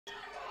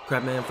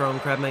Crabman from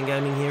Crabman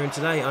Gaming here, and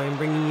today I am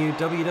bringing you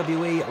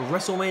WWE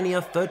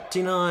WrestleMania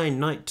 39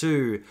 Night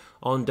 2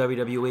 on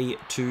WWE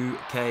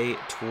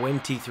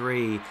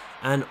 2K23.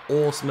 An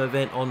awesome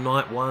event on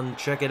Night 1,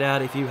 check it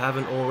out if you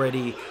haven't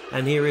already.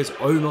 And here is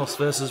Omos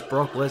versus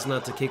Brock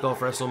Lesnar to kick off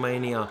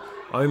WrestleMania.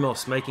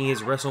 Omos making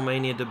his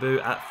WrestleMania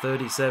debut at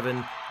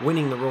 37,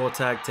 winning the Raw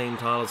Tag Team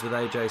titles with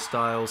AJ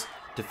Styles,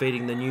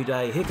 defeating the New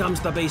Day. Here comes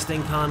the Beast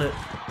Incarnate.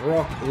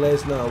 Brock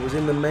Lesnar was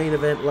in the main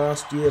event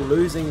last year,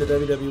 losing the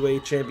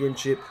WWE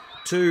Championship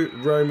to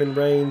Roman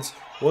Reigns.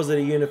 Was it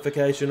a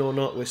unification or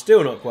not? We're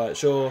still not quite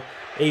sure,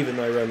 even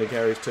though Roman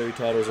carries 2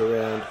 titles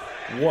around.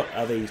 What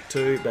are these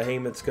two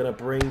behemoths going to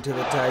bring to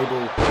the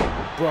table?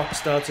 Brock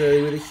starts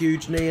early with a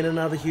huge knee, and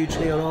another huge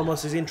knee on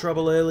Omos. Is in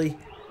trouble early.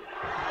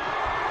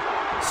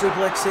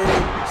 Suplex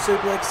City,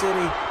 Suplex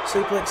City,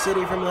 Suplex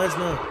City from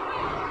Lesnar.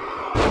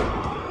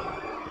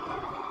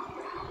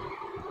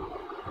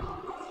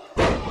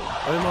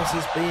 Omos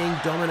is being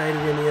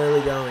dominated in the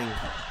early going.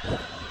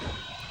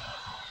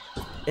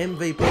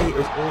 MVP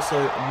is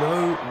also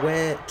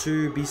nowhere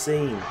to be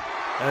seen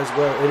as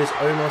well. It is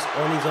Omos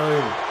on his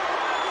own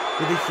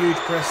with a huge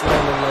press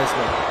land on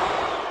Lesnar.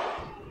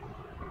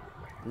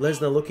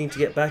 Lesnar looking to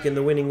get back in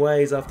the winning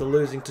ways after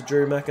losing to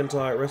Drew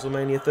McIntyre at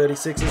WrestleMania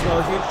 36 as well.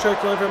 A huge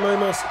chokeline from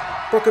Omos.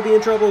 Brock could be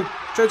in trouble.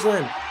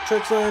 Chokeslam,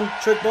 chokeslam,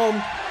 choke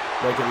bomb.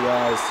 Wake of the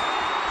eyes.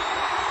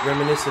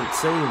 Reminiscent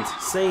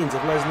scenes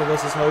of Lesnar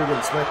versus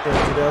Hogan,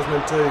 SmackDown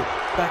 2002.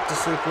 Back to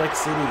Suplex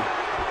City.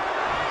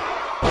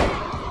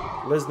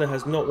 Lesnar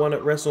has not won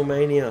at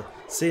WrestleMania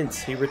since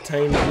he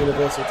retained the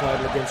Universal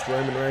title against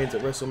Roman Reigns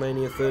at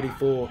WrestleMania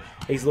 34.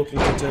 He's looking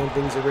to turn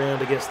things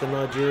around against the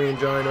Nigerian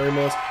giant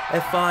Omos.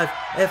 F5,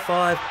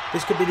 F5.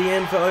 This could be the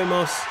end for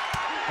Omos.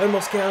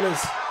 Omos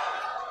counters.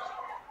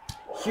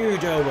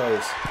 Huge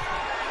elbows.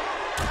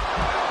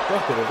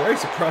 Brock with a very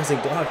surprising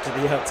dive to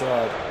the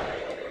outside.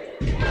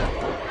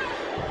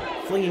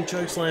 Flinging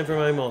chokeslam from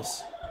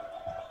Omos.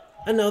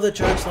 Another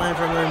chokeslam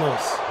from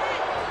Omos.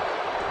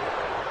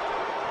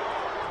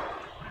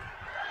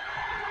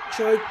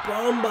 Choke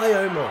bomb by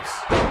Omos.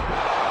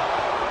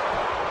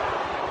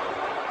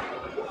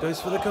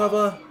 Goes for the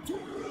cover.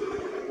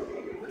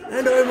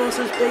 And Omos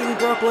has beaten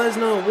Brock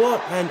Lesnar.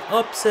 What an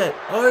upset.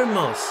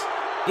 Omos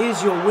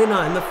is your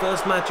winner in the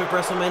first match of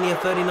WrestleMania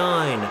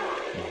 39.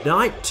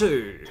 Night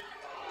 2.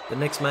 The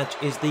next match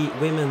is the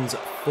Women's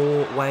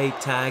 4-Way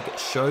Tag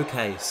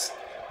Showcase.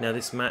 Now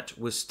this match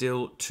was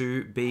still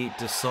to be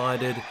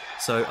decided,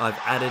 so I've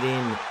added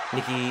in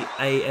Nikki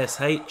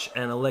ASH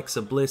and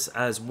Alexa Bliss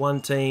as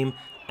one team,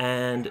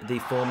 and the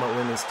former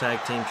Women's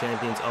Tag Team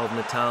Champions of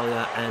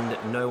Natalya and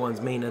No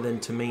One's Meaner Than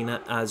Tamina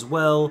as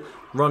well.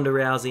 Ronda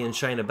Rousey and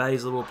Shayna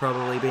Baszler will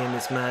probably be in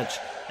this match,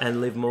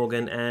 and Liv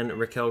Morgan and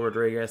Raquel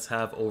Rodriguez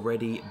have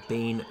already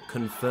been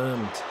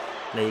confirmed.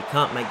 Now you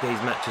can't make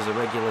these matches a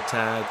regular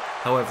tag,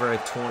 however a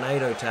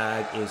tornado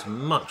tag is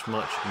much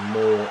more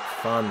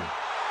fun.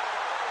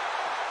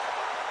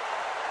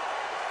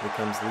 Here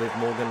comes Liv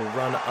Morgan,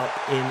 runner-up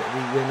in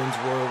the Women's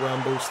Royal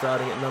Rumble,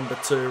 starting at number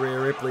 2. Rhea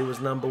Ripley was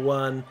number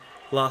 1,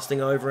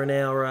 lasting over an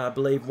hour, I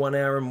believe 1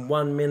 hour and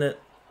 1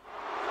 minute.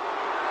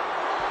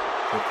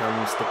 Here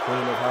comes the Queen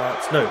of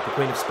Hearts, no, the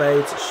Queen of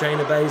Spades,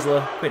 Shayna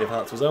Baszler. Queen of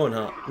Hearts was Owen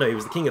Hart, no, he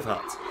was the King of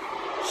Hearts.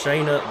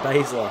 Shayna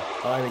Baszler,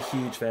 I'm a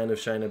huge fan of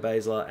Shayna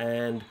Baszler,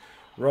 and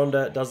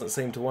Ronda doesn't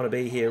seem to want to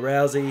be here.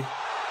 Rousey,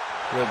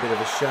 a little bit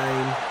of a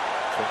shame.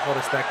 The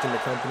hottest act in the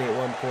company at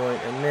one point,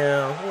 and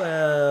now,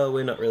 well,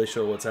 we're not really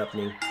sure what's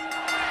happening.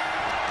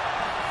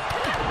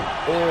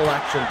 All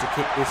action to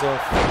kick this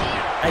off.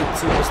 8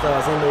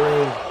 superstars in the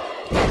ring.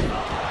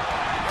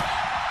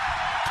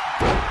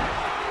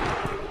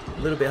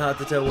 A little bit hard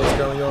to tell what's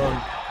going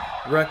on.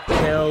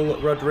 Raquel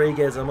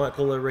Rodriguez, I might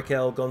call her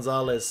Raquel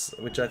Gonzalez,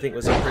 which I think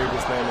was her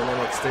previous name in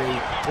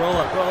NXT. Roll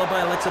up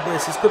by Alexa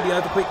Bliss. This could be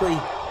over quickly.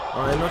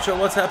 I'm not sure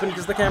what's happened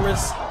because the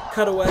camera's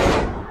cut away.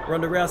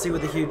 Ronda Rousey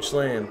with a huge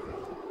slam.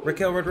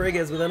 Raquel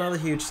Rodriguez with another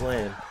huge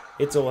slam.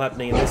 It's all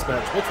happening in this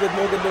match. What's Liv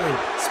Morgan doing?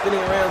 Spinning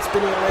around.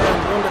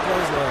 Ronda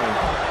clothesline.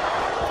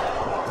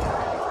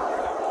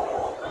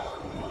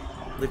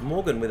 Liv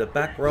Morgan with a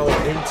back roll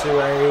into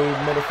a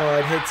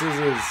modified head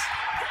scissors.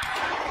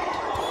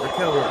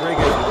 Raquel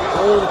Rodriguez with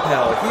all the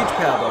power. Huge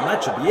power bomb.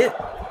 That should be it.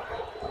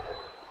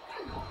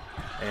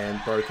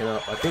 And broken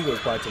up. I think it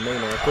was by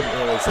Tamina. I couldn't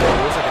really see.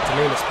 It looks like a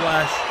Tamina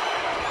splash.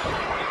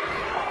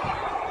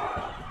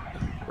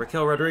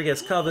 Raquel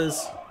Rodriguez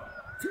covers.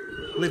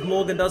 Liv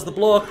Morgan does the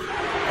block,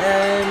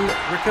 and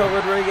Raquel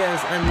Rodriguez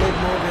and Liv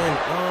Morgan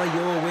are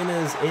your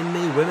winners in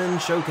the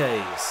Women's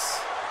Showcase.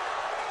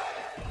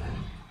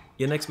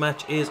 Your next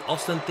match is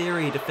Austin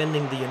Theory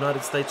defending the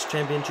United States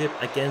Championship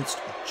against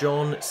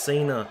John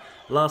Cena.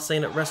 Last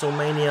seen at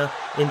WrestleMania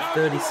in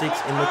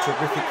 36 in the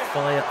terrific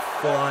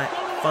Firefly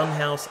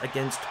Funhouse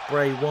against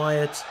Bray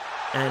Wyatt,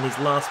 and his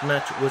last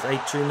match was a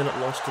 2-minute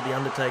loss to The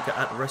Undertaker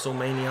at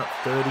WrestleMania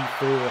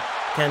 34.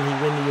 Can he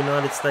win the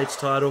United States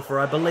title for,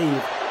 I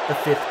believe, the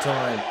 5th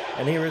time.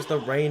 And here is the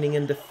reigning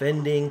and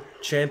defending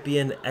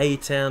champion,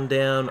 A-Town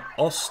down,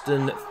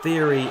 Austin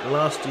Theory,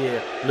 last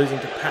year losing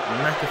to Pat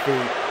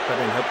McAfee, but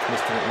then helped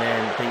Mr.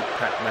 McMahon beat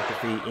Pat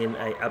McAfee in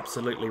a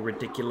absolutely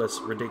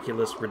ridiculous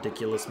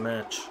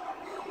match.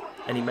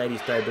 And he made his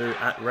debut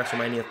at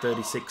WrestleMania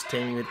 36,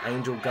 teaming with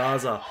Angel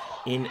Garza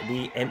in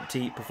the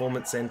empty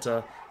Performance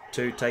Center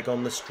to take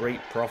on the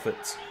Street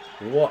Profits.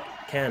 What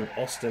can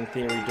Austin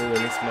Theory do in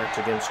this match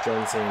against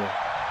John Cena?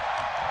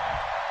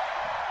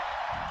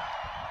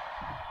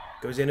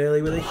 Goes in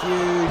early with a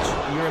huge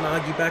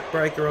Uranagi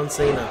backbreaker on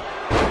Cena.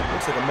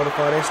 Looks like a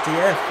modified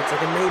STF. Looks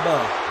like a knee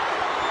bar.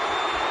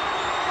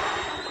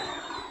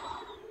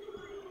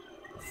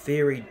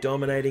 Theory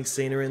dominating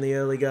Cena in the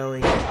early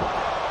going.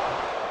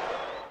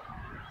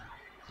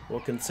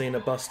 What can Cena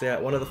bust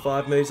out? One of the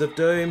 5 moves of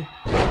doom.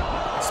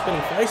 A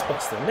spinning face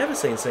buster. Never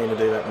seen Cena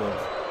do that move.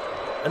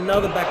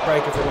 Another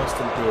backbreaker from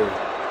Austin Theory.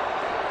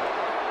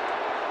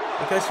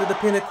 It goes for the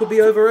pin. It could be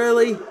over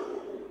early.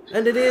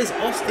 And it is.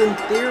 Austin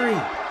Theory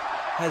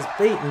has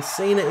beaten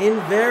Cena in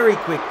very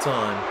quick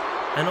time.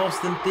 And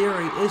Austin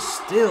Theory is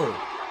still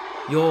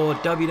your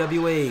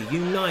WWE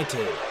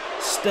United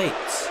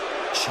States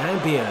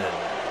Champion.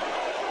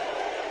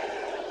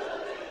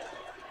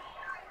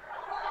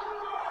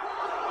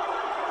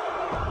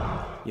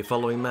 Your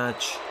following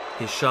match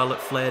is Charlotte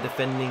Flair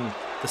defending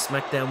the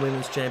SmackDown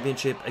Women's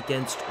Championship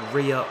against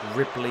Rhea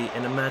Ripley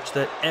in a match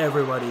that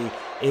everybody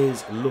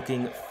is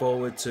looking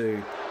forward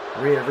to.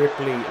 Rhea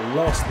Ripley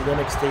lost the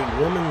NXT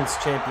Women's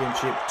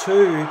Championship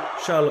to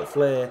Charlotte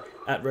Flair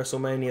at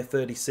WrestleMania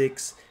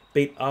 36,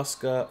 beat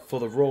Asuka for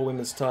the Raw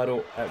Women's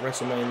title at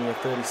WrestleMania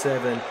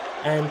 37,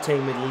 and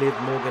teamed with Liv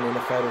Morgan in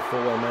a fatal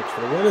 4-way match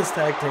for the Women's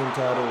Tag Team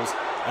titles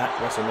at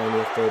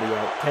WrestleMania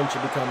 38. Can she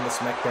become the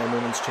SmackDown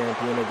Women's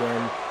Champion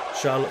again?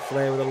 Charlotte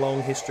Flair with a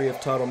long history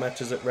of title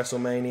matches at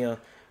WrestleMania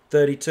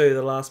 32,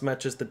 the last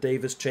match as the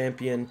Divas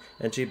Champion,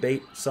 and she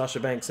beat Sasha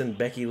Banks and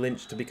Becky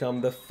Lynch to become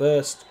the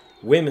first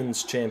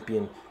Women's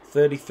Champion.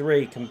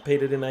 33,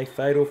 competed in a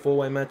fatal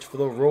 4-way match for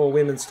the Raw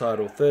Women's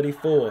title.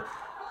 34,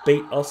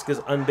 beat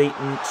Asuka's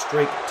unbeaten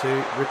streak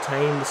to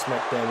retain the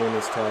SmackDown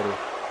Women's title.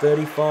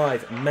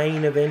 35,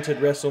 main evented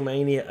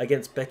WrestleMania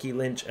against Becky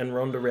Lynch and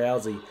Ronda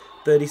Rousey.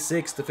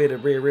 36,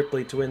 defeated Rhea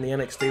Ripley to win the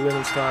NXT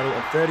Women's title.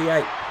 And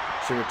 38,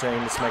 she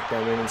retained the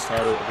SmackDown Women's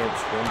title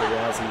against Ronda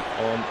Rousey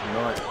on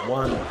night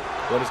 1.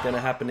 What is going to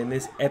happen in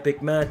this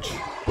epic match?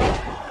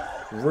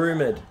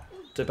 Rumoured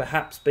to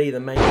perhaps be the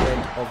main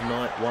event of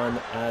night 1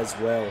 as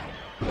well.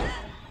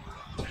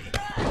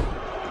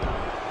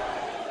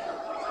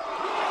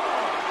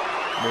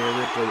 Rhea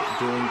Ripley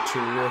doing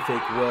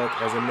terrific work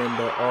as a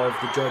member of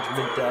the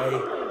Judgment Day.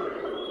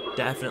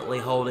 Definitely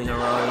holding her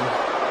own.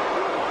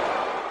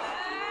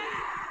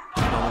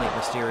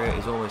 Mysterio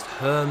is almost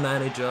her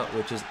manager,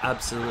 which is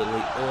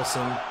absolutely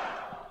awesome.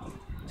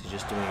 She's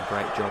just doing a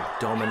great job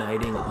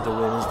dominating the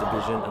women's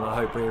division, and I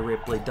hope Rhea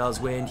Ripley does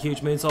win.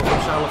 Huge moonsault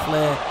from Charlotte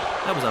Flair.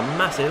 That was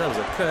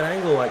a Kurt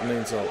Angle-like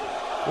moonsault.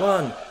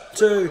 1,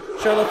 2,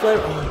 Charlotte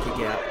Flair.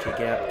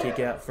 Oh, kick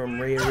out from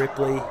Rhea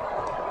Ripley.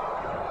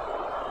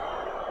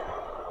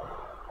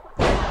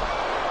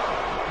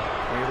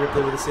 Rhea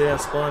Ripley with a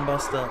sit-out spine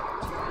buster.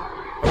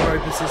 A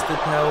rope-assisted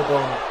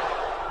powerbomb.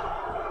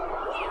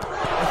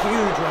 A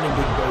huge running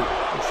big boot.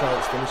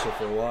 Charlotte's finisher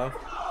for a while,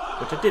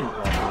 which I didn't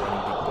like the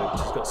running big boot.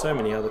 She's got so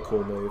many other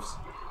cool moves.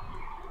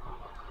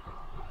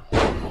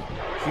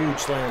 Huge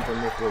slam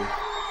from Ripley.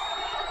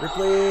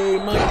 Ripley,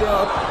 mic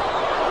drop.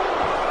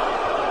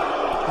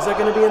 Is that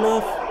going to be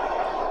enough?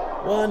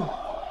 1,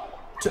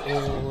 2.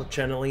 Oh,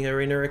 channeling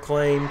her inner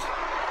acclaimed.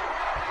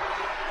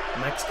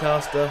 Max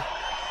Caster.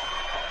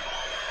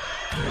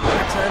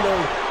 Max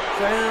handle.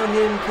 Crown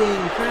him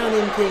king. Crown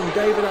him king.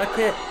 David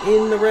Arquette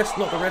in the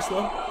not the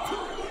wrestler.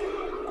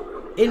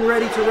 In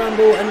Ready to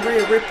Rumble, and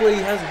Rhea Ripley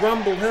has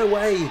rumbled her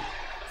way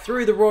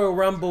through the Royal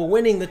Rumble,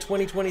 winning the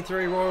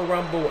 2023 Royal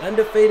Rumble and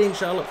defeating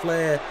Charlotte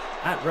Flair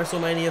at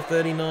WrestleMania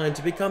 39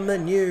 to become the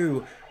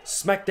new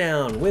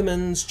SmackDown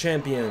Women's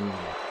Champion.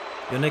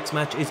 Your next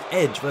match is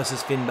Edge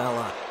versus Finn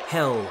Balor,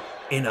 Hell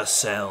in a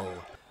Cell.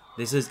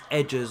 This is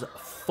Edge's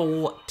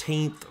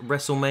 14th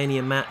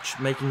WrestleMania match,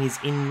 making his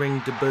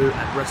in-ring debut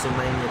at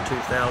WrestleMania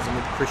 2000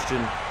 with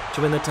Christian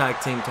to win the tag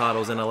team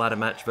titles in a ladder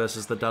match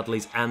versus the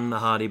Dudleys and the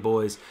Hardy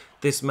Boys.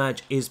 This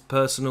match is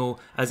personal,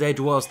 as Edge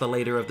was the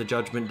leader of the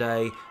Judgment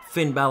Day.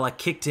 Finn Balor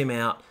kicked him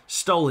out,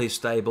 stole his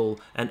stable,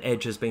 and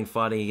Edge has been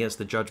fighting against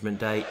the Judgment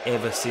Day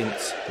ever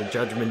since. The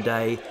Judgment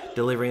Day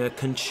delivering a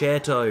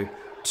concerto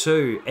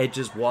to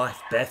Edge's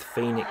wife, Beth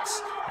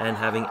Phoenix, and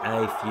having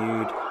a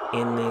feud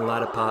in the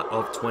latter part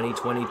of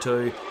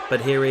 2022.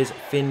 But here is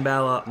Finn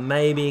Balor,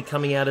 maybe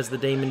coming out as the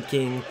Demon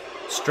King.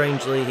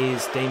 Strangely,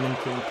 his Demon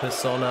King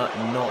persona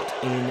not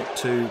in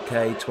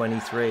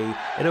 2K23.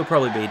 It'll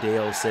probably be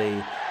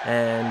DLC.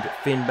 And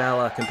Finn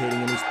Balor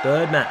competing in his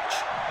 3rd match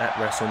at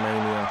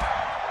WrestleMania.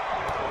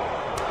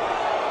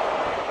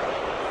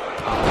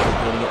 After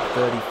competing at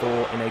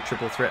 34 in a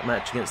triple threat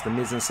match against The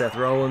Miz and Seth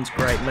Rollins,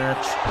 great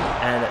match.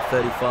 And at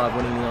 35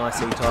 winning the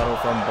IC title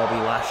from Bobby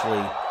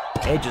Lashley.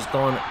 Edge has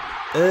gone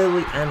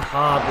early and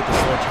hard with the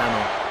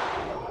sledgehammer.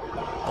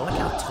 I like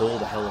how tall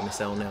the Hell in a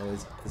Cell now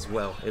is as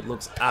well. It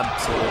looks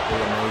absolutely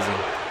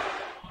amazing.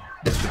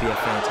 This could be a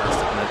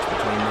fantastic match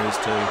between these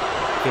two.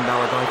 Finn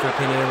Balor going for a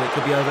pin early. It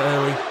could be over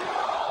early.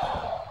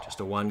 Just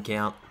a 1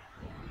 count.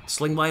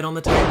 Sling blade on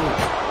the table.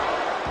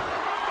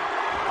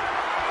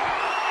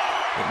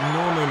 It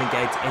normally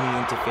negates any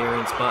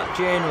interference, but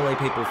generally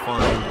people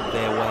find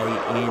their way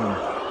in.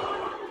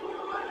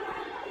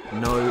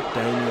 No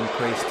Damian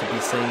Priest to be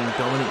seen.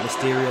 Dominic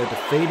Mysterio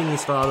defeating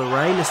his father,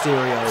 Rey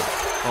Mysterio,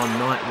 on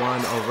night 1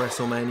 of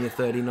WrestleMania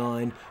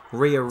 39.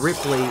 Rhea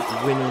Ripley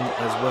winning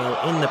as well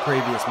in the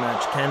previous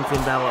match. Can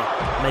Finn Balor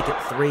make it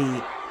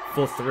 3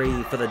 for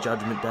 3 for the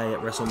Judgment Day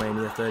at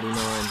WrestleMania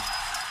 39?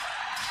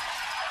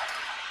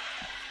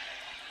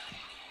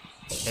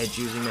 Edge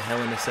using the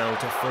Hell in a Cell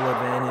to full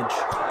advantage.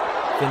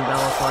 Finn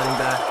Balor fighting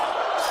back.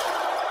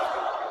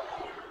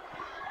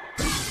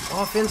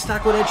 Oh, Finn's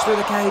tackled Edge through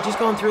the cage. He's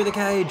gone through the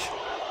cage.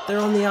 They're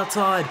on the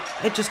outside.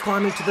 Edge is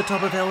climbing to the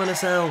top of Hell in a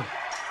Cell.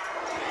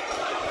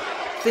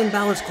 Finn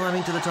Balor's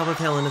climbing to the top of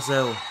Hell in a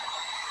Cell.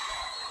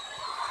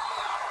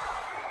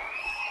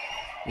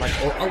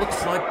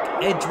 Looks like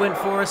Edge went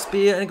for a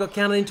spear and got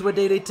counted into a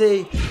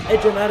DDT.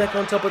 Edge-o-matic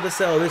on top of the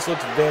cell. This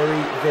looks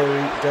very,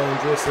 very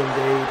dangerous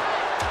indeed.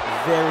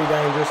 Very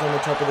dangerous on the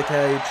top of the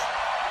cage.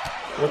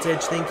 What's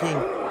Edge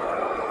thinking?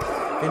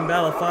 Finn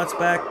Balor fights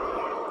back.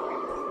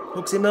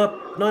 Hooks him up.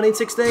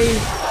 1916.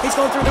 He's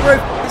gone through the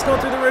roof. He's gone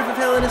through the roof of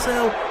Hell in a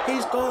Cell.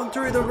 He's gone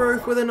through the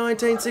roof with a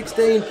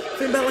 1916.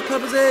 Finn Balor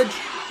covers Edge.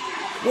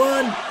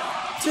 1,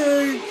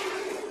 2.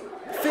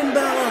 Finn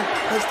Balor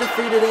has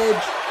defeated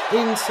Edge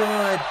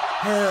inside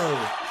Hell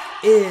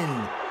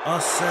in a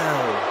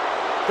Cell.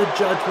 The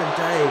Judgment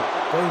Day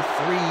going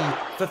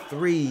 3 for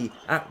 3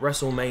 at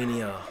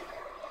WrestleMania.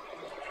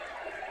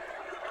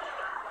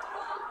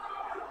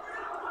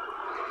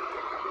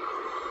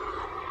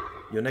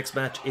 Your next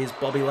match is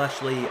Bobby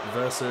Lashley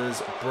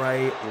versus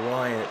Bray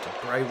Wyatt.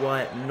 Bray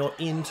Wyatt not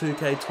in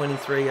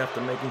 2K23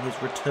 after making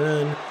his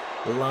return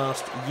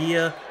last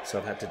year, so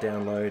I've had to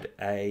download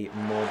a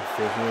mod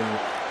for him.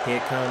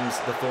 Here comes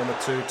the former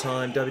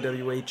 2-time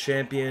WWE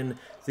Champion,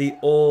 the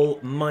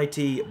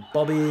almighty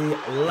Bobby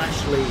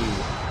Lashley.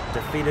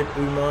 Defeated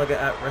Umaga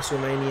at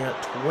WrestleMania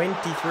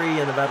 23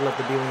 in the Battle of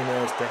the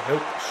Billionaires to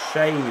help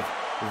shave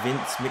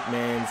Vince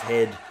McMahon's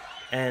head.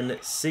 And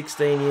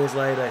 16 years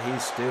later,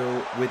 he's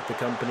still with the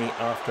company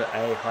after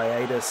a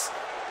hiatus.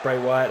 Bray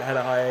Wyatt had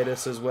a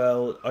hiatus as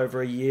well,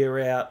 over a year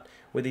out,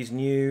 with his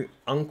new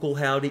Uncle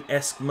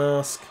Howdy-esque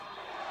mask.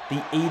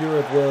 The Eater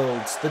of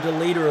Worlds, the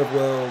Deleter of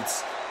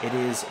Worlds. It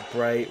is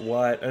Bray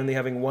Wyatt, only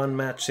having 1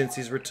 match since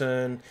his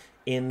return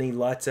in the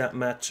Lights Out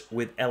match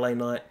with LA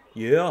Knight,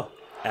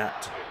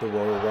 at the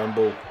Royal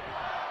Rumble.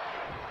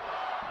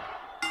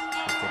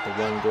 Got the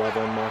 1 glove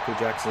on Michael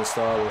Jackson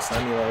style, or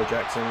Samuel L.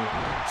 Jackson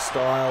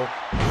style.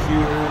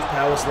 Huge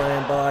power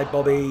slam by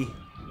Bobby.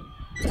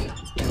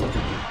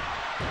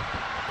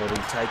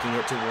 Bobby taking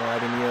it to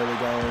Wyatt in the early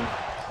going.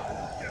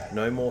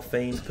 No more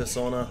Fiend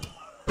persona.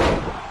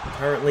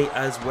 Currently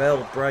as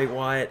well, Bray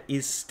Wyatt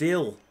is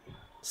still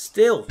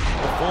the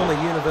former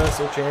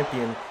Universal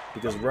Champion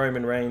because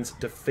Roman Reigns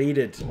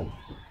defeated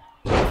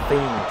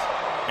Fiend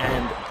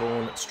and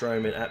Braun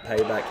Strowman at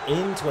Payback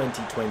in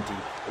 2020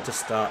 to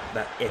start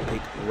that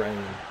epic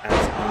reign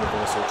as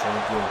Universal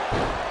Champion.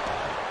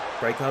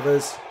 Bray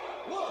covers,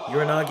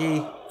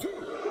 Uranagi,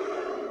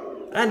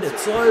 and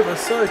it's over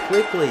so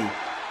quickly.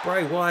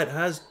 Bray Wyatt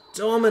has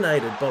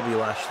dominated Bobby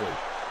Lashley.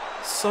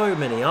 So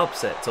many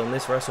upsets on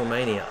this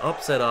WrestleMania,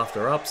 upset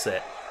after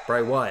upset.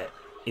 Bray Wyatt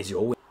is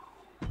your winner.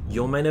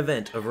 Your main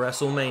event of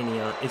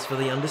WrestleMania is for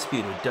the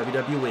undisputed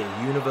WWE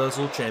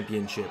Universal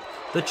Championship.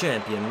 The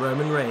champion,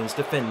 Roman Reigns,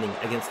 defending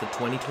against the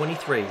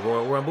 2023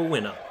 Royal Rumble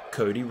winner,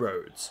 Cody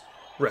Rhodes.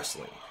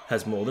 Wrestling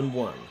has more than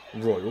one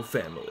royal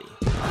family.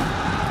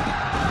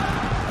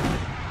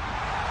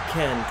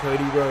 Can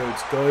Cody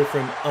Rhodes go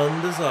from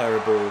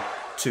undesirable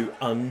to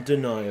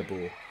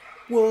undeniable?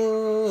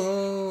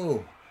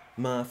 Whoa!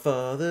 My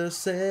father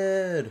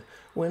said,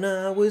 when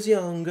I was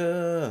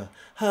younger,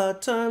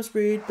 hard times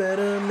breed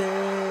better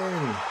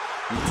men.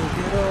 You took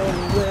it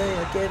all away,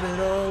 I gave it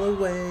all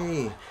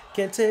away.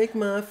 Can't take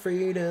my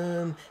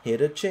freedom, here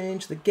to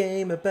change the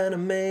game, a banner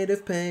made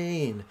of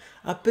pain.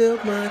 I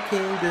built my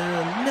kingdom,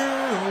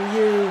 now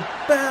you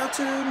bow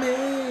to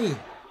me.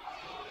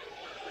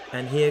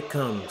 And here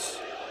comes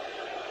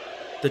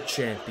the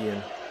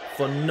champion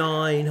for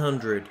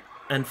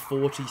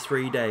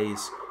 943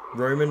 days.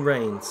 Roman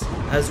Reigns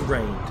has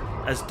reigned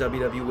as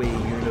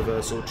WWE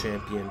Universal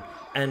Champion,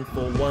 and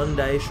for 1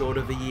 day short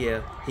of a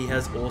year, he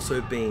has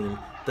also been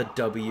the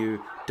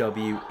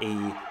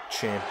WWE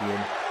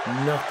Champion.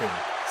 Nothing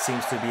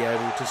seems to be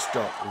able to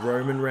stop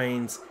Roman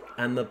Reigns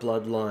and the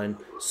Bloodline.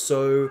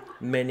 So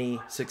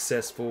many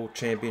successful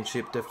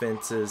championship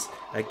defenses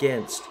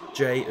against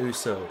Jey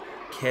Uso,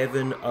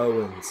 Kevin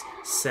Owens,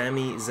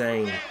 Sami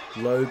Zayn,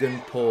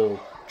 Logan Paul,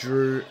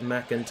 Drew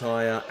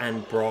McIntyre,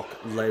 and Brock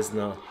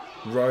Lesnar.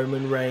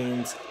 Roman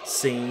Reigns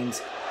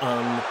seems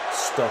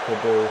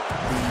unstoppable,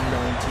 the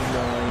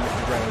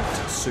 99 ranked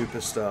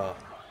superstar.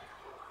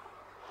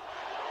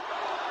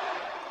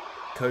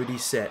 Cody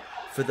set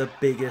for the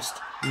biggest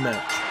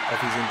match of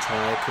his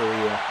entire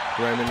career.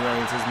 Roman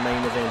Reigns has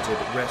main evented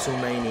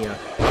WrestleMania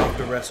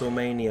after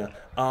WrestleMania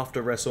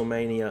after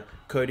WrestleMania.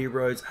 Cody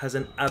Rhodes has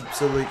an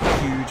absolute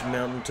huge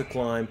mountain to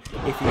climb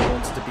if he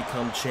wants to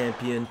become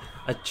champion,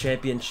 a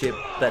championship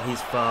that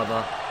his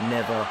father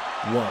never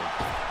won.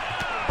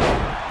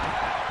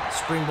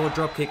 Springboard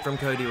dropkick from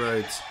Cody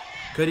Rhodes.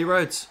 Cody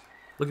Rhodes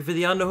looking for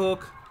the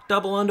underhook,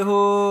 double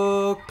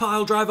underhook,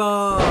 pile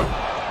driver.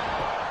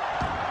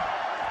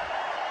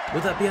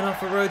 Would that be enough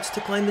for Rhodes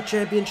to claim the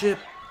championship?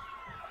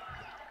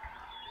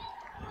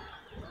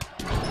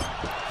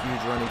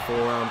 Huge running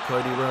forearm.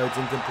 Cody Rhodes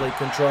in complete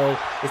control.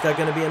 Is that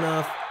going to be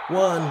enough?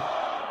 One.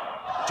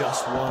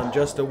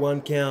 Just a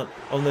one count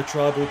on the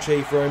tribal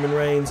chief Roman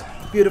Reigns.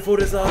 Beautiful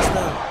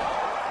disaster.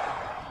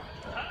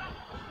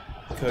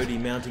 Cody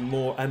mounting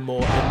more and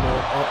more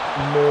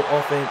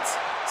offense.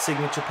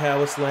 Signature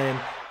power slam.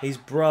 His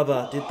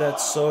brother did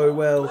that so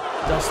well.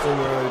 Dustin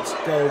Rhodes,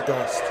 Gold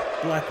Dust,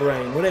 Black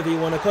Rain, whatever you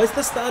want to call it. It's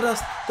the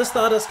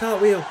Stardust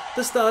cartwheel,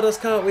 the Stardust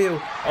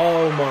cartwheel.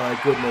 Oh my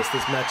goodness,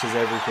 this match is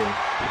everything.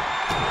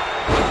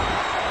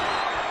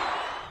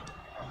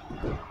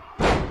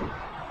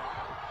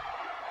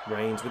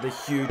 Reigns with a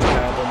huge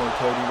powerbomb on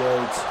Cody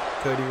Rhodes.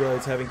 Cody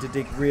Rhodes having to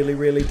dig really,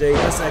 really deep.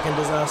 A second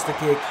disaster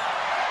kick.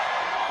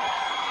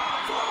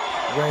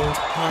 Reigns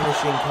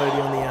punishing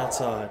Cody on the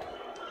outside.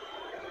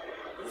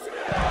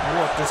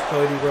 What does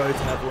Cody Rhodes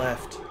have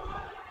left?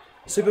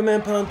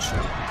 Superman punch.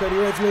 Cody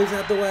Rhodes moves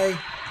out the way.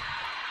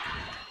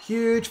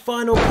 Huge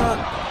final cut.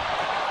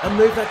 A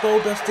move that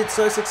Goldust did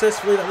so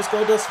successfully. That was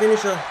Goldust's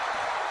finisher.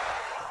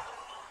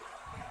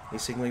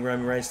 He's signaling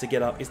Roman Reigns to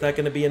get up. Is that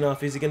going to be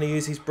enough? Is he going to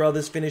use his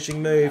brother's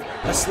finishing move?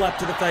 A slap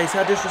to the face.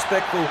 How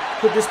disrespectful.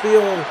 Could this be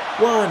all?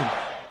 One.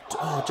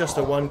 Oh, just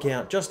a one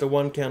count. Just a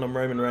one count on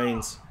Roman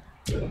Reigns.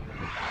 Cody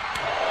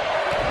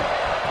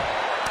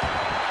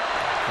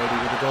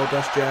with a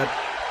Goldust jab.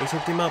 He's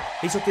hooked him up.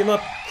 He's hooked him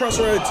up.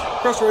 Crossroads.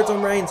 Crossroads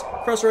on Reigns.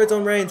 Crossroads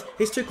on Reigns.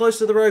 He's too close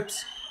to the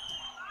ropes.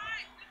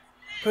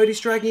 Cody's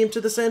dragging him to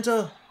the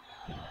center.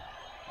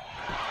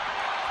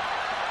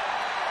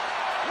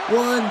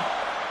 1,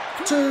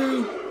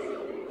 2.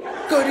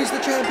 Cody's the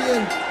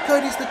champion.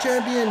 Cody's the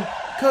champion.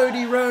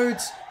 Cody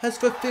Rhodes has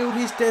fulfilled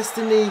his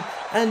destiny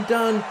and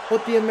done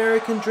what the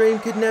American dream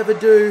could never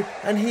do,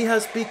 and he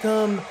has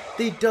become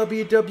the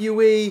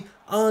WWE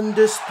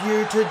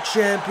Undisputed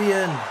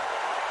Champion.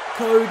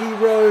 Cody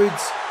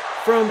Rhodes,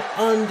 from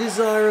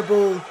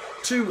undesirable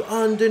to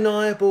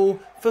undeniable,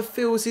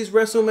 fulfills his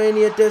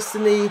WrestleMania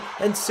destiny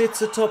and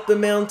sits atop the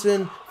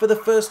mountain for the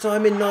first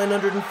time in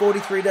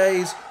 943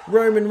 days.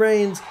 Roman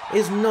Reigns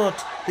is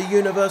not the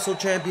Universal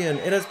Champion.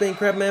 It has been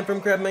Crabman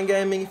from Crabman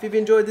Gaming. If you've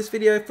enjoyed this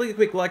video, flick a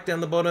quick like down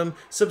the bottom,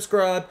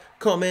 subscribe,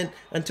 comment.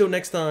 Until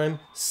next time,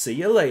 see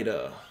you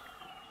later.